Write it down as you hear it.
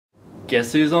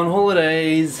Guess who's on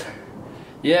holidays?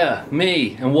 Yeah,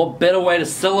 me. And what better way to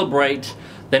celebrate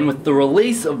than with the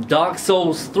release of Dark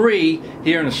Souls 3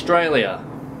 here in Australia?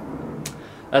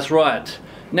 That's right.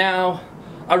 Now,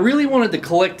 I really wanted the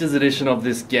collector's edition of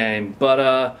this game,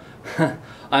 but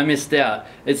I missed out.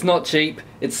 It's not cheap,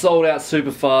 it's sold out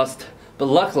super fast, but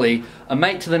luckily, a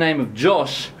mate to the name of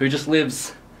Josh, who just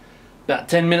lives about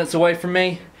 10 minutes away from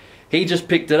me, he just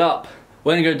picked it up.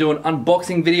 We're gonna go do an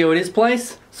unboxing video at his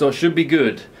place, so it should be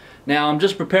good. Now, I'm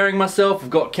just preparing myself.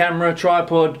 I've got camera,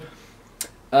 tripod,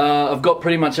 I've got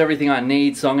pretty much everything I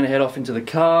need, so I'm gonna head off into the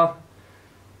car,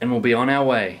 and we'll be on our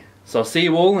way. So I'll see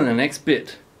you all in the next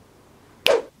bit.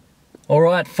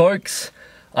 Alright folks,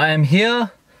 I am here.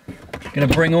 Gonna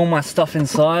bring all my stuff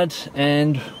inside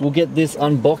and we'll get this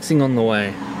unboxing on the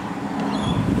way.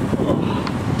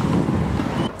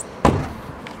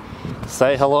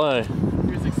 Say hello.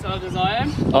 You're as excited as I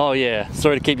am? Oh yeah,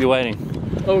 sorry to keep you waiting.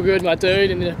 All good, my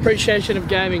dude, in the appreciation of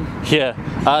gaming. Yeah,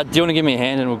 do you want to give me a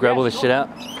hand and we'll grab all this shit out?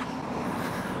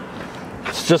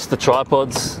 It's just the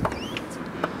tripods.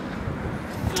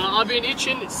 I've been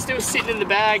itching, it's still sitting in the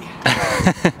bag.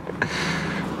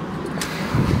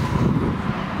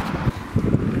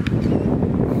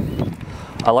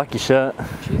 I like your shirt.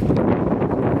 Cheers.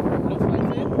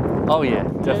 Oh yeah,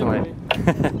 definitely.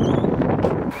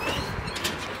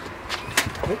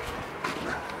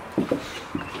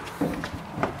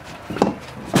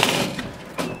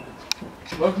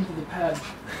 Welcome to the pad.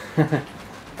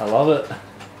 I love it.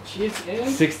 Cheers, Ian.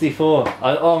 64.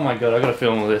 Oh my god, I gotta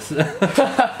film all this.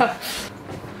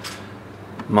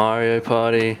 Mario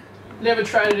Party. Never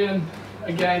traded in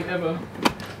a game ever.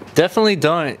 Definitely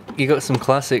don't. You got some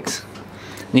classics.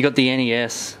 You got the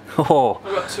NES. Oh.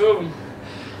 I've got two of them.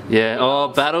 Yeah.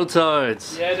 Oh,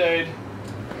 Battletoads. Yeah, dude.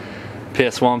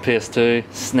 PS1, PS2,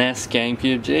 SNES,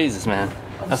 GameCube. Jesus, man.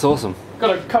 That's awesome.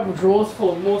 Got a couple of drawers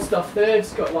full of more stuff there.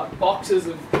 It's got like boxes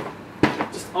of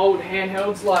just old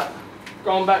handhelds, like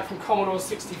going back from Commodore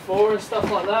 64 and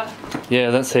stuff like that.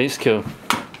 Yeah, that's heaps cool.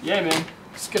 Yeah, man.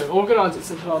 Just gotta organise it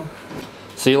sometime.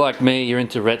 So you're like me, you're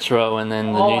into retro and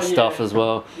then the new stuff as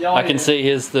well. Yeah, I can see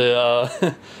here's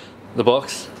the the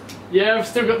box. Yeah, I've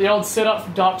still got the old setup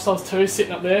from Dark Souls 2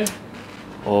 sitting up there.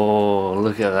 Oh,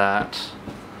 look at that.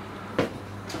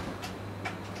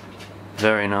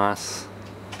 Very nice.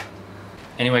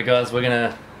 Anyway guys, we're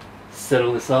gonna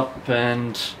settle this up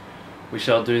and we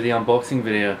shall do the unboxing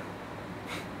video.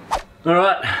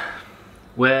 Alright,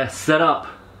 we're set up.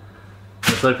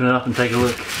 Let's open it up and take a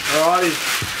look.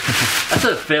 Alrighty. That's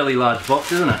a fairly large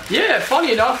box, isn't it? Yeah,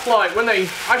 funny enough, like when they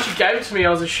actually gave it to me, I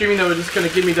was assuming they were just going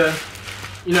to give me the,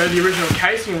 you know, the original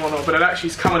casing and whatnot, but it actually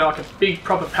is coming like a big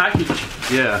proper package.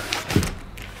 Yeah.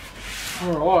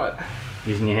 Alright.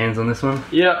 Using your hands on this one?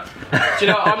 Yeah. Do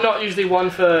you know, I'm not usually one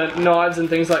for knives and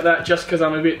things like that, just because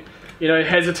I'm a bit, you know,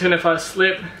 hesitant if I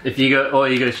slip. If you go, or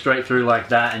you go straight through like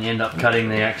that and you end up cutting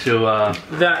the actual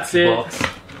That's it. box.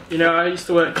 You know, I used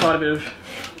to work quite a bit of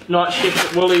night shifts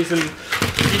at Woolies and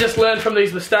you just learn from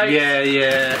these mistakes. Yeah,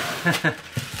 yeah.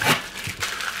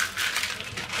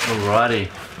 Alrighty.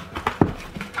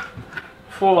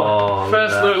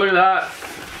 First look at that.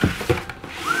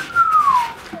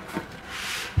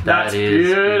 That's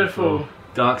beautiful.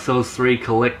 Dark Souls 3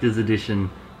 Collector's Edition.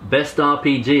 Best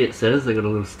RPG it says, they got a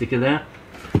little sticker there.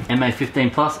 MA 15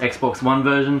 Plus, Xbox One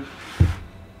version.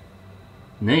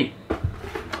 Neat.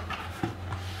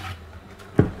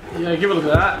 Yeah, give a look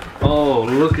at that. Oh,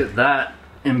 look at that.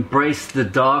 Embrace the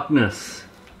darkness.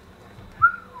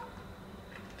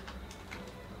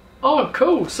 Oh,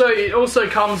 cool. So it also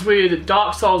comes with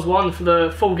Dark Souls 1 for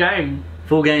the full game.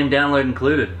 Full game download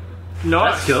included.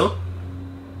 Nice. That's cool.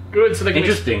 Good. So they can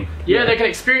Interesting. Yeah, they can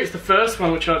experience the first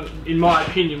one, which in my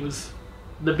opinion was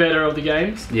the better of the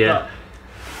games. Yeah.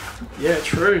 But, yeah,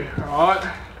 true. Alright.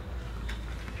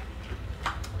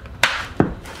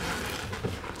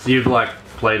 So you've like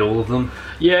played all of them?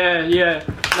 Yeah, yeah.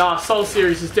 Nah, Soul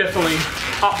series is definitely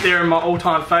up there in my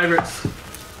all-time favourites.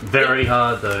 Very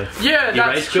hard though. Yeah, You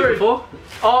that's rage quit true. before?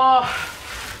 Oh,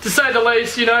 to say the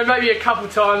least, you know, maybe a couple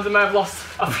of times I may have lost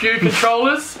a few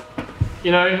controllers.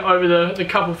 You know, over the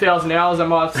couple thousand hours I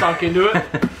might have sunk into it.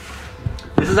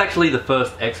 This is actually the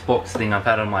first Xbox thing I've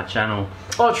had on my channel.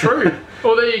 Oh, true.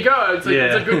 Well, there you go. It's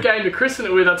Yeah. a good game to christen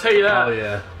it with, I'll tell you that. Oh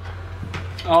yeah.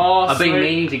 Oh, I've been sweet.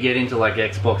 meaning to get into like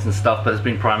Xbox and stuff, but it's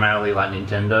been primarily like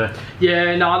Nintendo.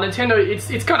 Yeah, no, Nintendo,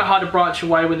 it's kind of hard to branch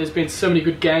away when there's been so many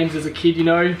good games as a kid, you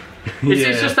know?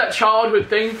 It's just that childhood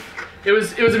thing. It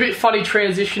was a bit funny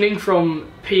transitioning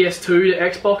from PS2 to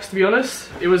Xbox, to be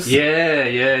honest. It was... Yeah,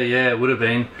 it would have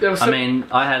been. I mean,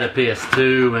 I had a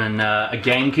PS2 and a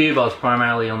GameCube. I was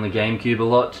primarily on the GameCube a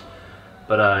lot.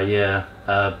 But yeah,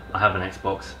 I have an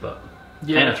Xbox, but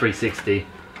and a 360.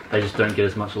 They just don't get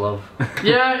as much love.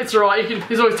 Yeah, it's alright.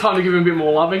 There's always time to give him a bit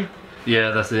more loving.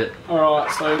 Yeah, that's it.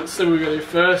 Alright, so let's see what we're going to do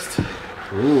first.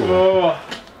 Ooh. Oh.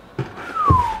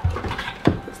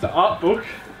 It's the art book.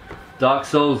 Dark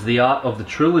Souls, The Art of the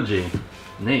Trilogy.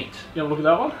 Neat. You have a look at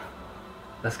that one?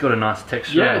 That's got a nice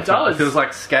texture. Yeah, it does. It feels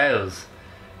like scales.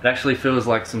 It actually feels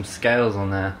like some scales on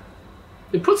there.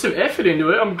 They put some effort into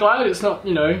it. I'm glad it's not,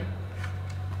 you know,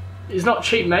 it's not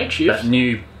cheap makeshift. That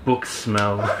new book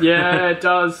smell. Yeah, it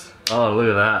does. Oh, look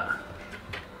at that.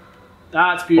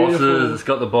 That's beautiful. Bosses, it's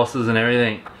got the bosses and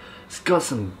everything. It's got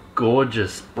some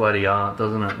gorgeous bloody art,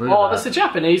 doesn't it? Look Oh, at that's the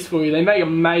Japanese for you. They make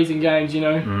amazing games, you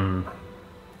know.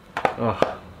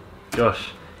 Oh,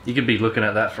 gosh. You could be looking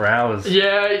at that for hours.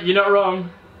 Yeah, you're not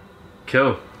wrong.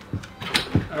 Cool.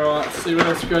 Alright, let's see what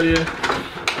else we got here.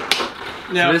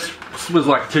 Now, So this was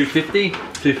like 250?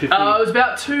 250? it was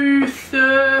about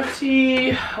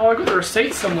 230. Oh, I got the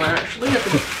receipt somewhere actually. I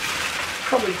could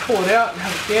probably pull it out and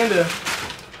have a gander.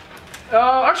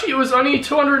 Actually, it was only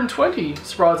 220,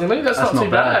 surprisingly. That's not too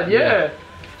bad. Yeah.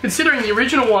 Considering the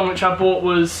original one, which I bought,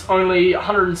 was only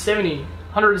 170.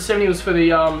 170 was for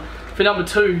the for number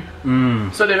 2.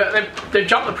 So they've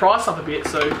jumped the price up a bit.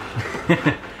 So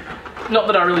not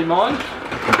that I really mind.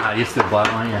 Nah, you're still buying,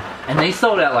 aren't you? And they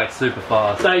sold out like super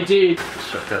fast. They did.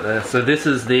 Chuck that there. So this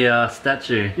is the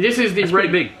statue. This is the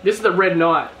red. big. This is the Red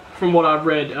Knight, from what I've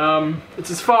read.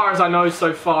 It's as far as I know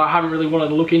so far. I haven't really wanted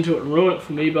to look into it and ruin it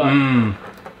for me, but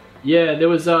yeah, there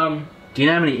was. Do you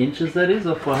know how many inches that is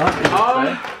off by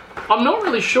heart? I'm not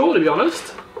really sure, to be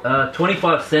honest.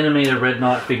 25 centimeter Red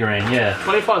Knight figurine. Yeah.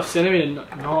 25 centimeter.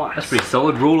 Nice. That's pretty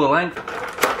solid. Ruler length.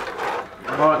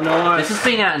 Right, nice. This has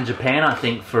been out in Japan, I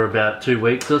think, for about 2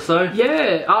 weeks or so.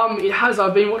 Yeah, it has.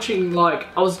 I've been watching, like,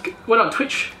 went on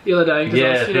Twitch the other day.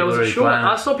 Yeah, I wasn't sure.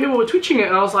 I saw people were twitching it,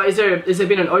 and I was like, has there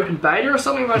been an open beta or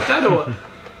something like that, or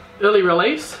early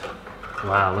release?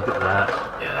 Wow, look at that.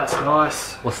 Yeah, that's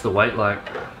nice. What's the weight like?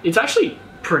 It's actually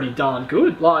pretty darn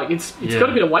good. Like, it's got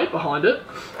a bit of weight behind it.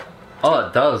 Oh,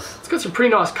 it does. It's got some pretty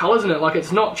nice colours in it. Like,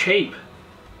 it's not cheap.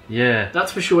 Yeah.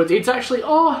 That's for sure. It's actually,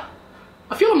 I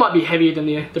feel it might be heavier than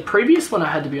the previous one I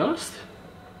had, to be honest.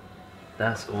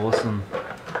 That's awesome.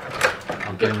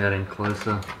 I'll bring that in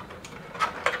closer.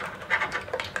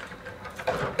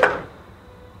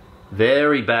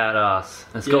 Very badass.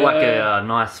 It's got like a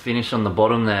nice finish on the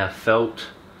bottom there. Felt.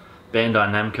 Bandai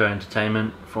Namco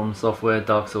Entertainment, From Software,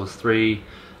 Dark Souls 3.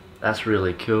 That's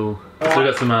really cool. So we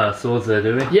got some swords there,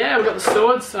 do we? Yeah, we've got the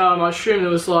swords. I assume there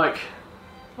was like,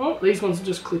 oh, these ones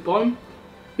just clip on.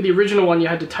 With the original one, you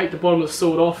had to take the bottom of the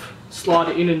sword off, slide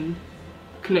it in and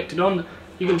connect it on.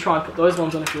 You can try and put those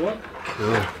ones on if you want.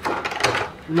 Cool.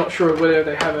 I'm not sure whether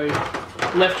they have a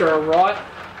left or a right.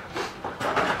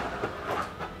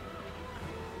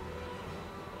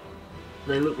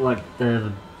 They look like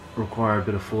they require a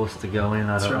bit of force to go in.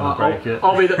 I don't want to break it.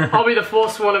 I'll be the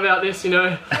forced one about this, you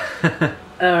know.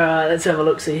 Alright, let's have a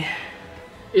look see.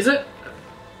 Is it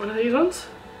one of these ones?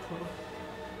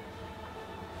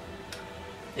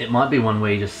 It might be one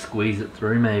where you just squeeze it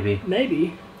through, maybe.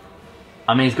 Maybe.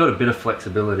 I mean, it's got a bit of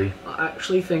flexibility. I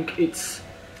actually think it's...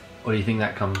 Or do you think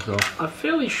that comes off? I'm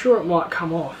fairly sure it might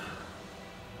come off.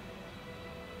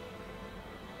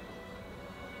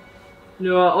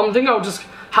 No, I think I'll just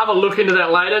have a look into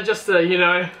that later, just to, you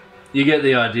know... You get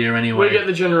the idea anyway. We get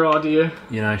the general idea.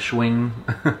 You know, swing.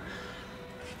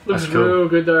 Looks real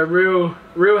good though,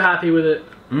 real happy with it.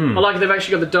 I like they've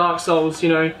actually got the Dark Souls, you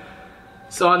know,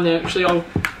 sign there. Actually, I'll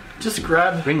just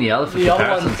grab Bring the other for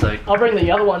comparison's sake. I'll bring the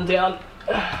other one down.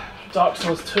 Dark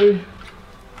Souls 2.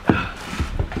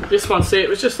 This one, see, it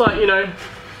was just like, you know,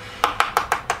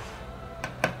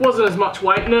 wasn't as much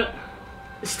weight in it.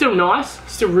 It's still nice,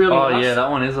 still really nice. Oh yeah, that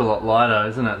one is a lot lighter,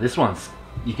 isn't it? This one's,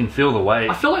 you can feel the weight.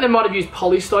 I feel like they might have used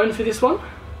polystone for this one.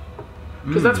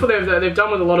 Because that's what they've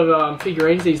done with a lot of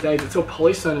figurines these days. It's all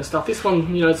polystone and stuff. This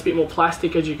one, you know, it's a bit more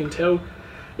plastic, as you can tell.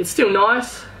 It's still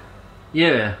nice.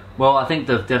 Yeah, well, I think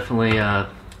they've definitely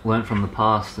learnt from the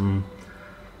past and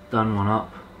done one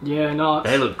up. Yeah, no.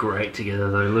 They look great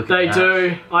together though, look at They that.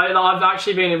 do. I've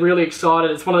actually been really excited.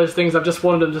 It's one of those things I've just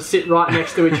wanted them to sit right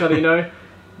next to each other, you know?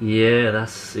 Yeah,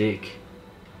 that's sick.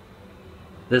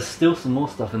 There's still some more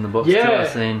stuff in the box too, I've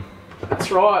seen.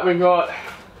 That's right, we've got...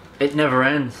 It never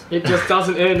ends. It just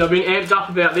doesn't end. I've been amped up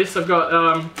about this. I've got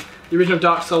the original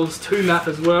Dark Souls 2 map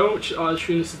as well, which I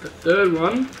assume this is the third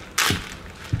one.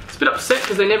 It's a bit upset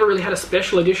because they never really had a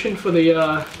special edition for the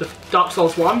Dark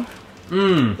Souls 1.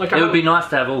 Like it would be nice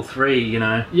to have all three, you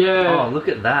know. Yeah. Oh, look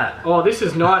at that. Oh, this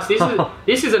is nice.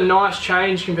 This is a nice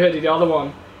change compared to the other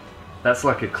one. That's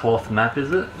like a cloth map,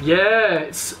 is it?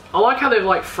 Yeah, I like how they've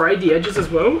like frayed the edges as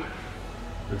well.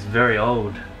 It's very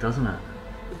old, doesn't it?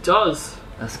 It does.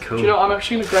 That's cool. Do you know, I'm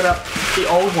actually going to grab out the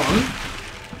old one.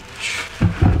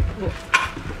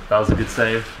 That was a good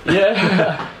save.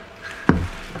 Yeah.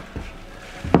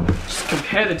 Just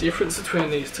compare the difference between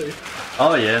these two.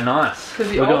 Oh yeah, nice.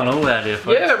 We're going all out here,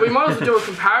 folks. Yeah, we might as well do a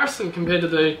comparison compared to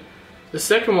the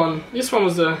second one. This one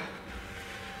was the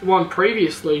one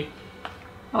previously.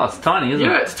 Oh, it's tiny, isn't it?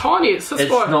 Yeah, it's tiny. It's just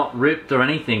It's like not ripped or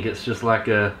anything. It's just like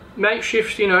a...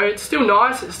 makeshift, you know. It's still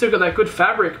nice. It's still got that good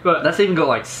fabric, but That's even got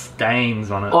like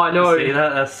stains on it. I know. See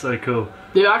that? That's so cool.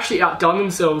 they've actually outdone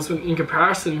themselves in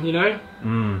comparison, you know.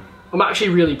 Mm. I'm actually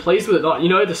really pleased with it. Like, you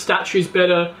know, the statue's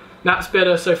better, map's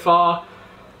better so far,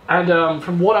 and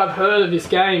from what I've heard of this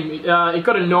game, it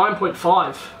got a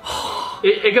 9.5.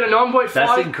 It got a 9.5.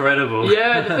 That's incredible.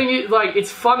 Yeah, the thing is, like,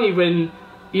 it's funny when,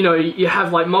 you know, you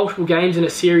have like multiple games in a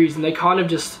series and they kind of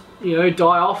just, you know,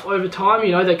 die off over time.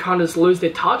 You know, they kind of just lose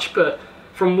their touch. But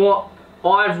from what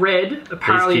I've read,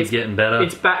 apparently These keep getting better.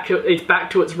 It's back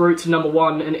to its roots in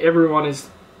 #1, and everyone is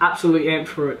absolutely amped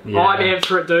for it. Yeah. I'm amped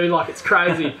for it, dude. Like, it's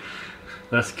crazy.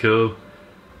 That's cool.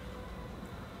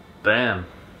 Bam.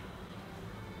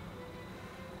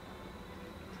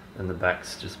 And the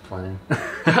back's just plain.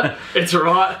 It's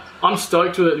alright. I'm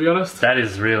stoked with it, to be honest. That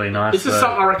is really nice. This is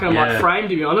something I reckon I might frame,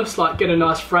 to be honest. Like, get a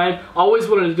nice frame. I always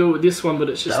wanted to do it with this one, but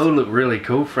it's just... That would look really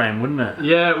cool frame, wouldn't it?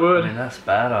 Yeah, it would. I mean, that's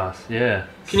badass, yeah.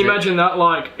 Can you imagine that,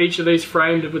 like, each of these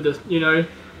framed with the, you know,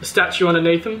 the statue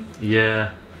underneath them?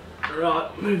 Yeah.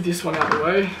 Right, move this one out of the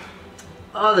way.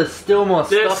 Oh, there's still more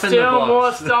stuff in the box. There's still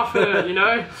more stuff in it, you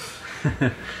know?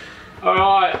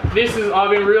 Alright,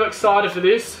 I've been real excited for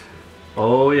this.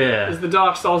 Oh, yeah. It's the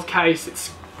Dark Souls case.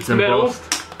 It's metal.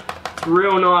 embossed. It's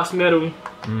real nice metal.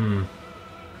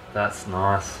 That's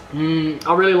nice.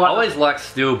 I really I like always like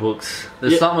steel books.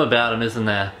 There's something about them, isn't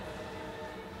there?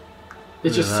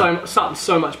 It's just something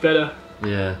so much better.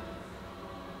 Yeah.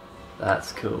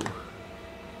 That's cool.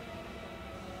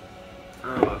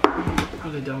 Alright, how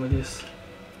are they done with this?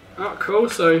 Oh, cool.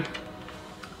 So,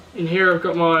 in here I've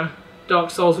got my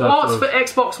Dark Souls. Oh, it's for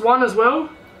Xbox One as well.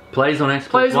 Plays on Xbox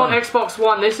Plays One. on Xbox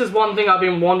One. This is one thing I've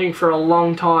been wanting for a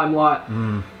long time, like,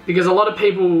 because a lot of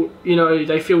people, you know,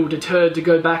 they feel deterred to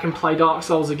go back and play Dark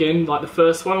Souls again, like the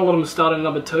first one. A lot of them started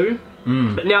at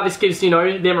 #2. But now this gives, you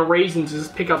know, them a reason to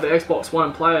just pick up the Xbox One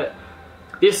and play it.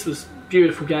 This was a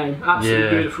beautiful game. Absolutely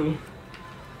beautiful.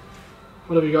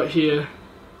 What have we got here?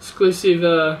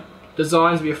 Exclusive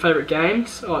designs of your favourite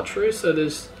games. Oh, true. So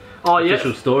there's... Oh, yeah.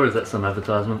 Official store, is that some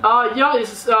advertisement? Yeah,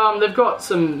 it's, they've got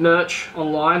some merch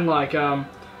online, like, I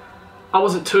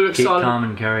wasn't too excited. Keep calm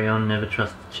and carry on, never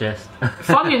trust the chest.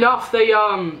 Funny enough, they,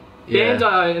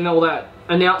 Bandai and all that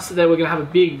announced that they were going to have a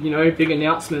big, you know, big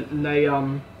announcement, and they,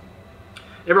 everyone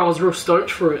was real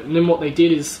stoked for it, and then what they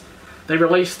did is they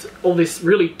released all this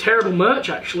really terrible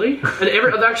merch, actually,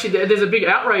 and actually, there's a big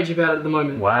outrage about it at the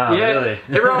moment. Wow, yeah, really?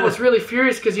 Everyone was really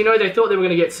furious, because, you know, they thought they were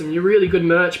going to get some really good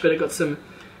merch, but it got some...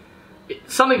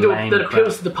 something that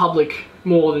appeals to the public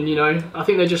more than, you know, I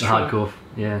think they're just trying hardcore,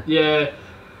 yeah. Yeah.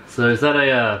 So is that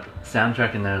a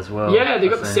soundtrack in there as well? Yeah, they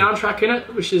got the soundtrack in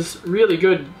it, which is really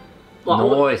good. Like,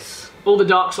 nice. All the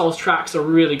Dark Souls tracks are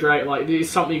really great. Like, it's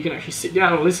something you can actually sit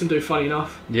down and listen to, funny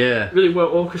enough. Yeah. Really well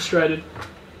orchestrated.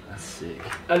 That's sick.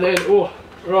 And then, oh,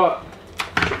 right.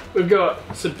 We've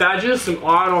got some badges, some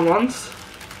iron-on ones.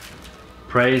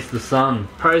 Praise the sun.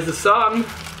 Praise the sun.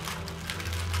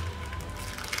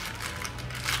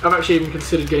 I've actually even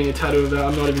considered getting a tattoo of that,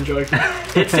 I'm not even joking.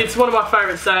 It's one of my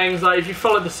favourite sayings, like, if you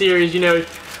follow the series, you know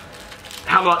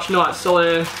how much Knight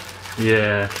Solaire,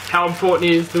 how important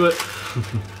he is to it.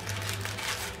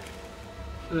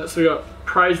 And so we got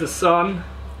Praise the Sun.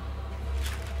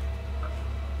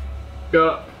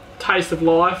 Got Taste of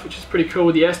Life, which is pretty cool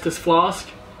with the Estus flask.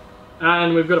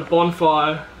 And we've got a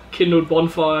bonfire, kindled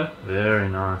bonfire. Very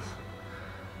nice.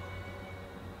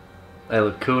 They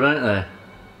look cool, don't they?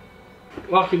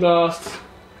 Lucky last,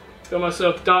 got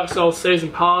myself Dark Souls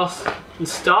Season Pass and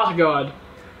Starter Guide.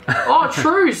 Oh,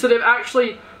 true, so they've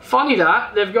actually, funny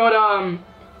that, they've got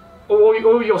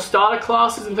all your starter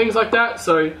classes and things like that,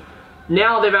 so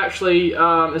now they've actually,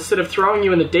 instead of throwing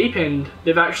you in the deep end,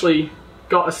 they've actually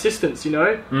got assistance, you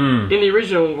know? In the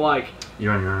original, like...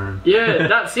 You're on your own. Yeah,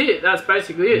 that's it, that's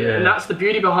basically it. And that's the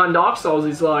beauty behind Dark Souls,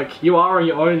 is like, you are on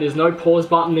your own, there's no pause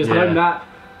button, there's no map.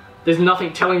 There's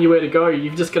nothing telling you where to go.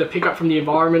 You've just got to pick up from the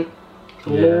environment,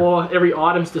 the lore, every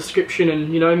item's description,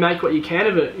 and, you know, make what you can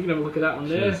of it. You can have a look at that one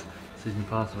there. Season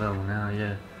Pass available now,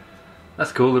 yeah.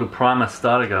 That's cool, little primer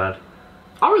starter guide.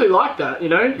 I really like that, you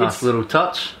know. Nice little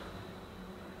touch.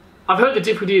 I've heard the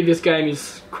difficulty of this game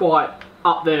is quite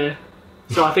up there.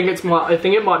 So I think it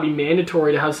might be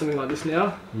mandatory to have something like this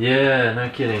now. Yeah, no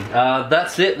kidding.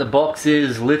 That's it. The box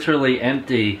is literally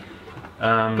empty. But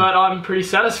I'm pretty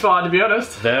satisfied, to be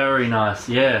honest. Very nice.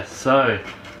 Yeah. So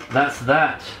that's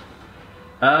that.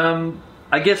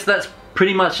 I guess that's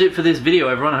pretty much it for this video,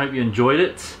 everyone. I hope you enjoyed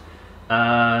it.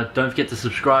 Don't forget to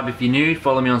subscribe if you're new.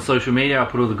 Follow me on social media. I'll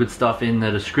put all the good stuff in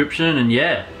the description. And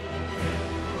yeah.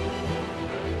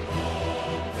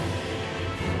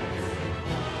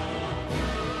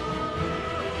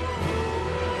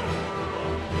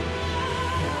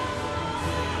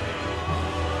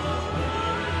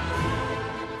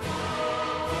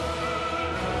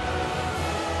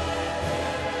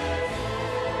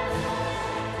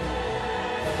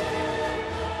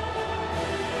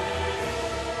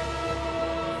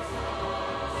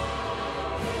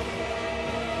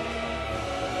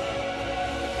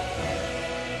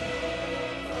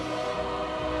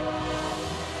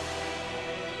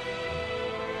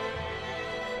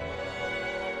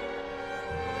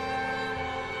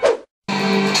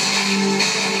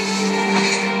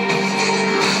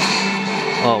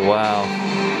 Oh wow.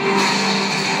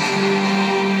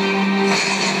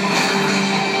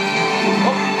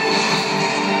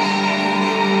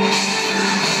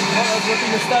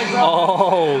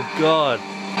 Oh god.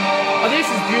 Oh, this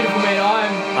is beautiful, man.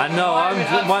 I know.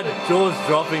 My jaw's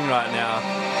dropping right now.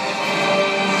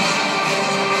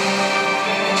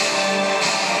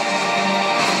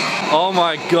 Oh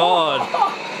my god.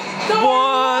 No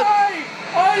What? way!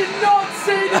 I did not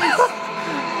see this.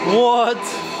 What?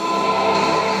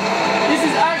 This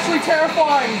is actually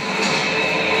terrifying.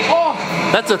 Oh.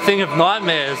 That's a thing of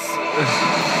nightmares.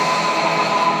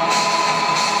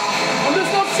 I'm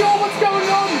just not sure what's going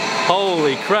on.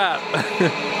 Holy crap.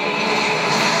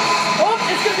 Oh,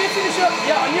 it's gonna be a finisher.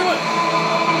 Yeah, I knew it.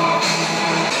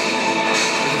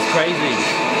 This is crazy.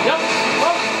 Yep.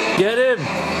 Well, Get him.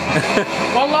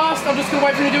 one last. I'm just gonna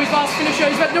wait for him to do his last finisher.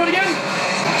 He's about to do it again.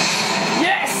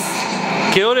 Yes.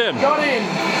 Killed him. Got him.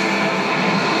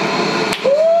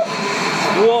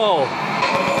 Whoa.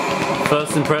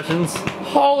 First impressions?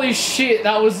 Holy shit,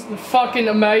 that was fucking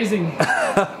amazing.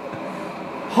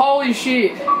 Holy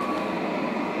shit.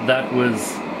 That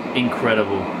was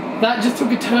incredible. That just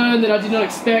took a turn that I did not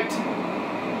expect.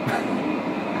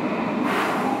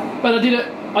 But I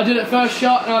did it first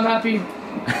shot and I'm happy.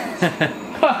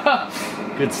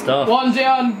 Good stuff. One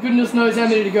down, goodness knows how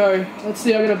many to go. Let's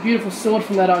see, I got a beautiful sword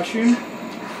from that, I assume.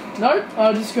 Nope,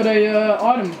 I just got a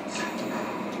item.